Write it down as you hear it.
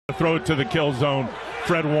throw it to the kill zone.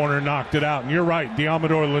 Fred Warner knocked it out. And you're right,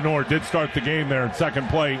 Diamador Lenore did start the game there in second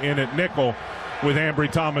play in at nickel with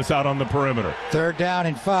Ambry Thomas out on the perimeter. 3rd down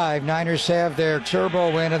and 5. Niners have their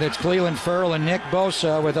turbo win, and it's Cleveland Ferrell and Nick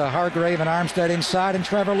Bosa with a Hargrave and Armstead inside, and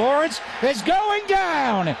Trevor Lawrence is going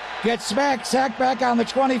down. Gets sacked back on the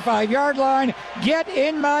 25-yard line. Get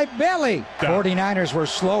in my belly. 49ers were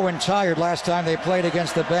slow and tired last time they played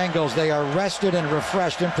against the Bengals. They are rested and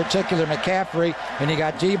refreshed, in particular McCaffrey, and you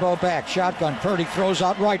got Debo back. Shotgun, Purdy throws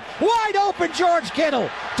out right. Wide open, George Kittle.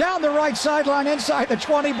 Down the right sideline, inside the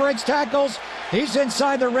 20, breaks tackles. He's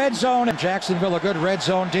inside the red zone. Jacksonville, a good red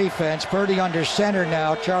zone defense. Purdy under center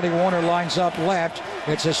now. Charlie Warner lines up left.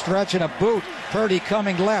 It's a stretch and a boot. Purdy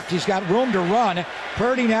coming left. He's got room to run.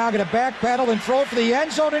 Purdy now going to backpedal and throw for the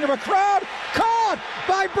end zone into a crowd. Caught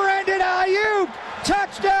by Brandon Ayuk.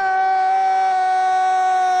 Touchdown!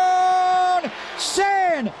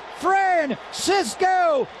 San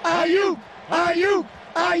Francisco.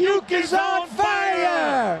 Ayuk is on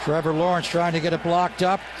fire! Trevor Lawrence trying to get it blocked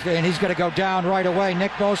up, and he's going to go down right away.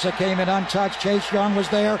 Nick Bosa came in untouched. Chase Young was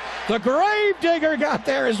there. The grave digger got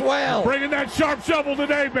there as well. Bringing that sharp shovel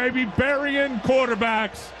today, baby. Burying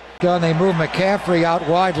quarterbacks. They move McCaffrey out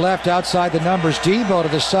wide left outside the numbers. Debo to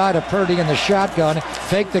the side of Purdy in the shotgun.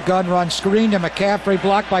 Fake the gun run, screen to McCaffrey,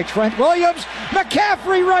 blocked by Trent Williams.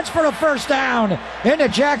 McCaffrey runs for a first down into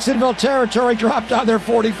Jacksonville territory, dropped on their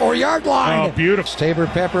 44-yard line. Oh, beautiful. Tabor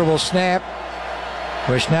Pepper will snap.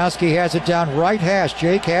 Wisnowski has it down right hash.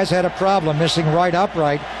 Jake has had a problem missing right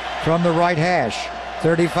upright from the right hash.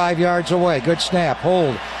 35 yards away. Good snap.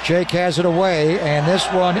 Hold. Jake has it away, and this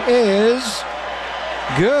one is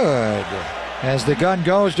good. As the gun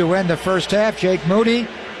goes to end the first half, Jake Moody,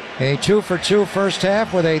 a 2-for-2 first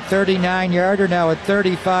half with a 39-yarder, now a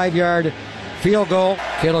 35-yard field goal.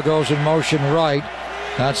 Kittle goes in motion right.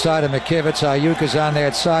 Outside of McKivitz, Ayuk is on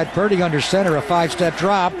that side. Purdy under center, a 5-step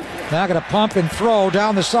drop. Now going to pump and throw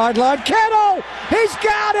down the sideline. Kittle! He's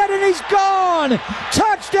got it and he's gone!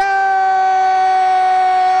 Touchdown!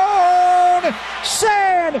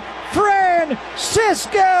 San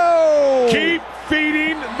Francisco! Keep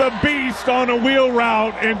feeding the beast on a wheel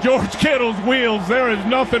route, and George Kittle's wheels, there is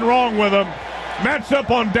nothing wrong with them. Matched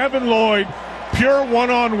up on Devin Lloyd, pure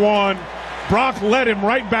one-on-one. Brock led him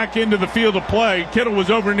right back into the field of play. Kittle was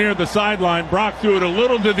over near the sideline. Brock threw it a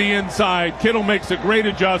little to the inside. Kittle makes a great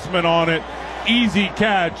adjustment on it. Easy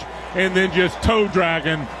catch, and then just toe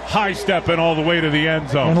dragging, high stepping all the way to the end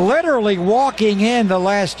zone. And literally walking in the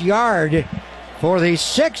last yard for the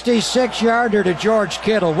 66-yarder to George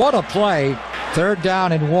Kittle. What a play. 3rd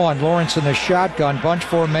down and 1. Lawrence in the shotgun, bunch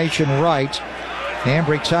formation right.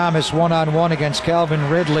 Ambry Thomas one-on-one against Calvin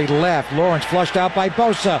Ridley left. Lawrence flushed out by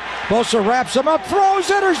Bosa. Bosa wraps him up, throws,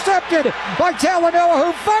 intercepted by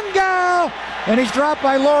Talanoa Hufanga. And he's dropped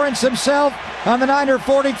by Lawrence himself on the Niner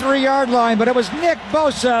 43-yard line. But it was Nick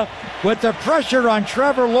Bosa with the pressure on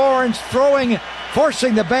Trevor Lawrence forcing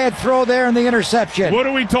the bad throw there in the interception. What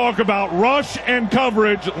do we talk about? Rush and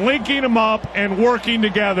coverage, linking them up and working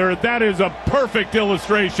together. That is a perfect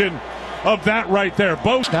illustration of that right there.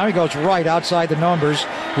 Both. Now he goes right outside the numbers.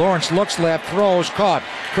 Lawrence looks left, throws, caught.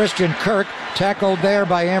 Christian Kirk tackled there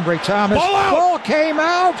by Ambry Thomas. Ball came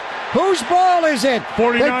out. Whose ball is it?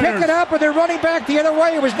 49ers. They pick it up and they're running back the other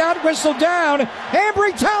way. It was not whistled down.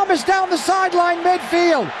 Ambry Thomas down the sideline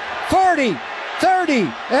midfield. 40, 30.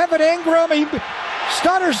 Evan Ingram, he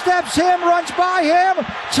stutter steps him, runs by him.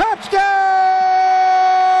 Touchdown!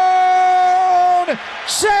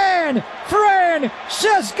 San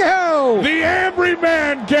Francisco! The Ambry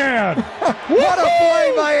man can! What a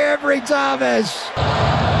play by Ambry Thomas!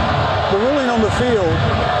 The ruling on the field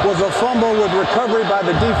was a fumble with recovery by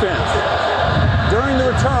the defense. During the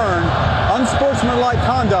return, unsportsmanlike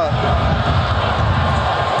conduct,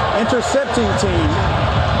 intercepting team.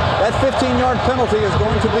 That 15-yard penalty is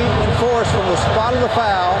going to be enforced from the spot of the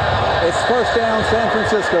foul. It's first down, San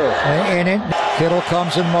Francisco. Kittle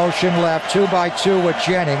comes in motion left, 2-by-2 with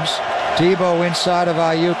Jennings. Debo inside of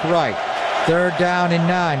Ayuk right. 3rd down and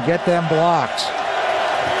 9. Get them blocked.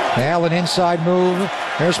 Allen inside move.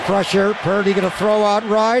 There's pressure. Purdy going to throw out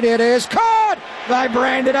right. It is caught by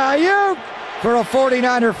Brandon Ayuk for a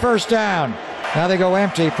 49er first down. Now they go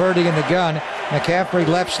empty. Purdy in the gun. McCaffrey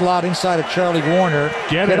left slot inside of Charlie Warner.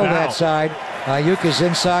 Kittle that side. Ayuk is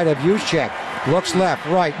inside of Juszczyk. Looks left,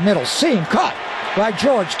 right, middle. Seam caught by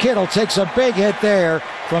George Kittle. Takes a big hit there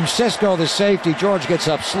from Cisco, the safety. George gets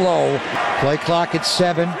up slow. Play clock at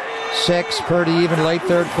 7. 6. Purdy even late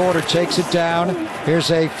third quarter takes it down. Here's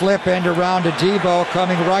a flip end around to Debo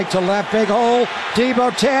coming right to left. Big hole.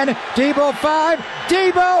 Debo 10. Debo 5.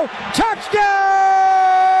 Debo touchdown!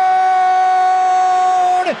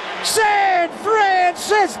 San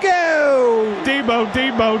Francisco.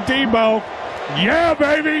 Debo. Yeah,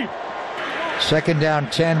 baby. Second down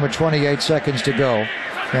 10 with 28 seconds to go.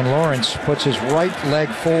 And Lawrence puts his right leg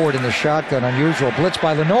forward in the shotgun. Unusual blitz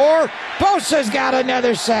by Lenore. Bosa's got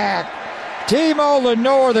another sack. Timo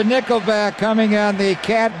Lenore, the nickelback, coming on the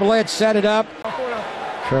cat blitz, set it up.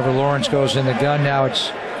 Trevor Lawrence goes in the gun. Now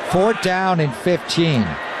it's 4th down and 15.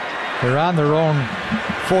 They're on their own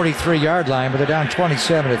 43-yard line, but they're down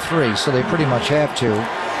 27-3, so they pretty much have to.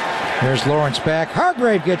 There's Lawrence back.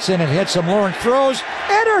 Hargrave gets in and hits him. Lawrence throws.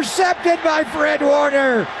 Intercepted by Fred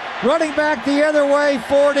Warner. Running back the other way.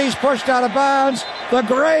 40's pushed out of bounds. The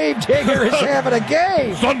Grave Digger is having a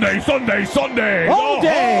game. Sunday. All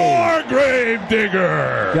day. Hargrave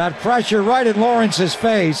Digger. Got pressure right in Lawrence's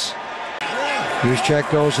face. Juszczyk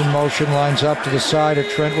goes in motion, lines up to the side of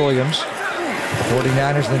Trent Williams.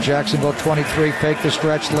 49ers in the Jacksonville 23, fake the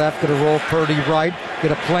stretch left, get a roll Purdy right,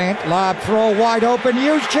 get a plant, lob, throw, wide open,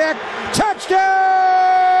 Juszczyk, touchdown!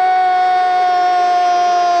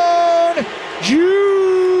 Juice!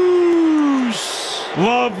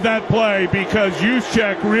 Love that play because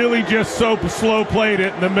Juszczyk really just slow played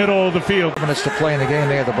it in the middle of the field. Minutes to play in the game,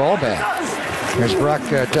 they have the ball back. There's Brock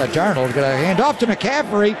Darnold, going to hand off to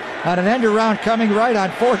McCaffrey on an end around coming right on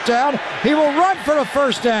 4th down. He will run for a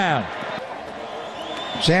first down.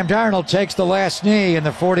 Sam Darnold takes the last knee, and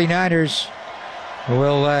the 49ers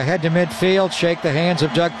will head to midfield, shake the hands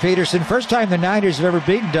of Doug Peterson. First time the Niners have ever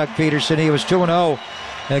beaten Doug Peterson. He was 2-0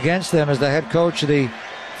 against them as the head coach of the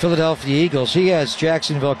Philadelphia Eagles. He has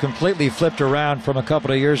Jacksonville completely flipped around from a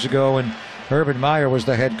couple of years ago, and Urban Meyer was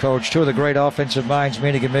the head coach. Two of the great offensive minds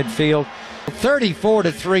meeting in midfield.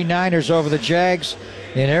 34-3 Niners over the Jags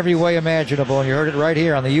in every way imaginable, and you heard it right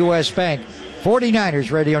here on the U.S. Bank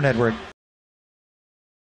 49ers Radio Network.